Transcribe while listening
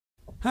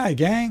Hi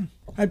gang!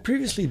 I'd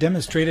previously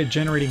demonstrated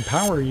generating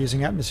power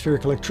using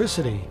atmospheric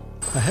electricity.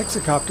 A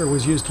hexacopter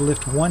was used to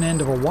lift one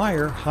end of a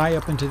wire high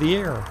up into the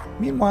air.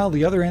 Meanwhile,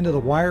 the other end of the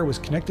wire was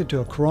connected to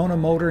a corona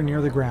motor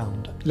near the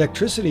ground.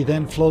 Electricity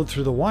then flowed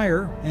through the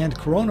wire and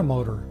corona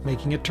motor,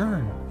 making it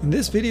turn. In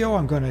this video,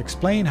 I'm going to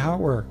explain how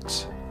it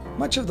works.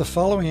 Much of the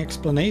following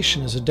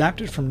explanation is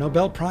adapted from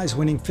Nobel Prize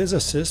winning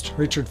physicist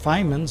Richard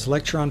Feynman's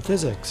lecture on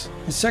physics,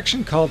 a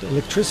section called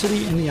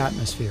Electricity in the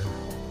Atmosphere.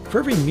 For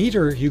every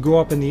meter you go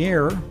up in the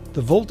air,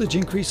 the voltage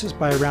increases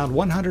by around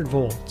 100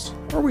 volts,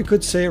 or we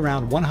could say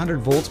around 100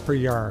 volts per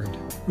yard.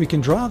 We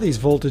can draw these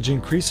voltage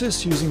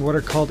increases using what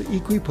are called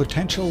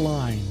equipotential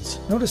lines.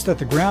 Notice that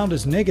the ground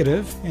is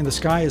negative and the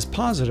sky is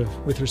positive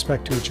with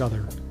respect to each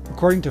other.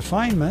 According to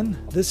Feynman,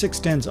 this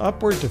extends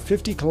upward to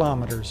 50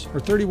 kilometers, or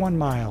 31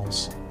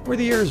 miles, where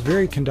the air is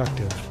very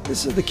conductive.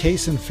 This is the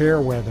case in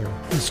fair weather.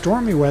 In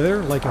stormy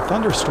weather, like a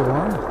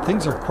thunderstorm,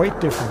 things are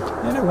quite different,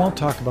 and I won't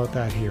talk about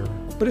that here.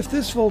 But if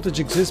this voltage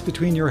exists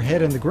between your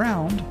head and the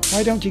ground,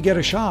 why don't you get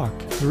a shock?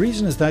 The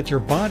reason is that your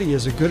body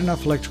is a good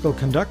enough electrical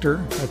conductor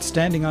that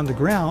standing on the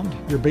ground,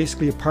 you're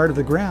basically a part of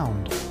the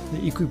ground.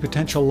 The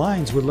equipotential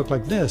lines would look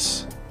like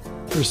this.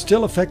 There's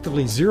still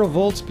effectively 0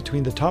 volts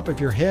between the top of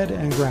your head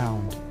and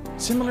ground.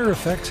 Similar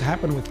effects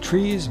happen with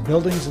trees,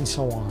 buildings, and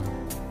so on.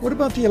 What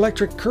about the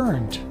electric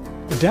current?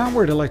 A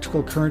downward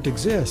electrical current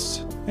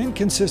exists and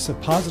consists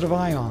of positive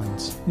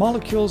ions,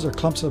 molecules or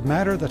clumps of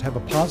matter that have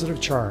a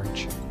positive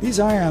charge. These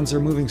ions are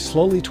moving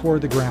slowly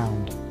toward the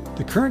ground.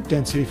 The current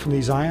density from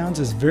these ions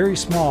is very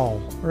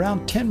small,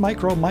 around 10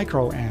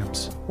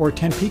 microamps or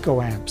 10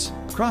 picoamps,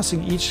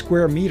 crossing each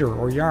square meter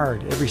or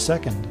yard every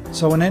second.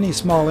 So in any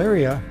small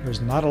area,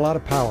 there's not a lot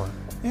of power.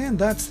 And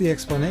that's the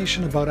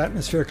explanation about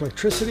atmospheric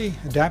electricity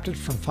adapted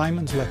from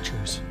Feynman's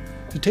lectures.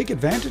 To take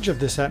advantage of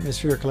this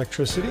atmospheric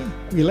electricity,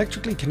 we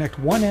electrically connect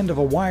one end of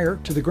a wire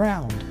to the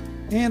ground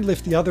and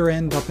lift the other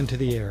end up into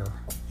the air.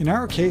 In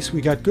our case,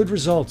 we got good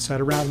results at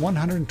around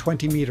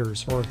 120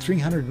 meters or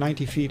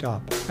 390 feet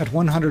up. At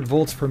 100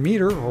 volts per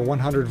meter or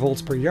 100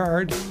 volts per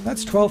yard,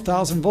 that's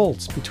 12,000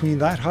 volts between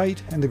that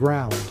height and the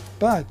ground.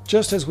 But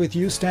just as with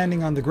you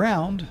standing on the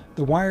ground,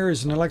 the wire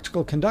is an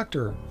electrical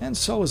conductor, and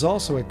so is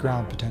also at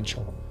ground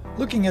potential.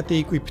 Looking at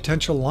the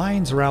equipotential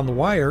lines around the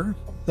wire,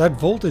 that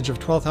voltage of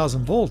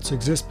 12,000 volts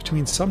exists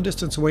between some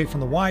distance away from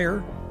the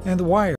wire and the wire.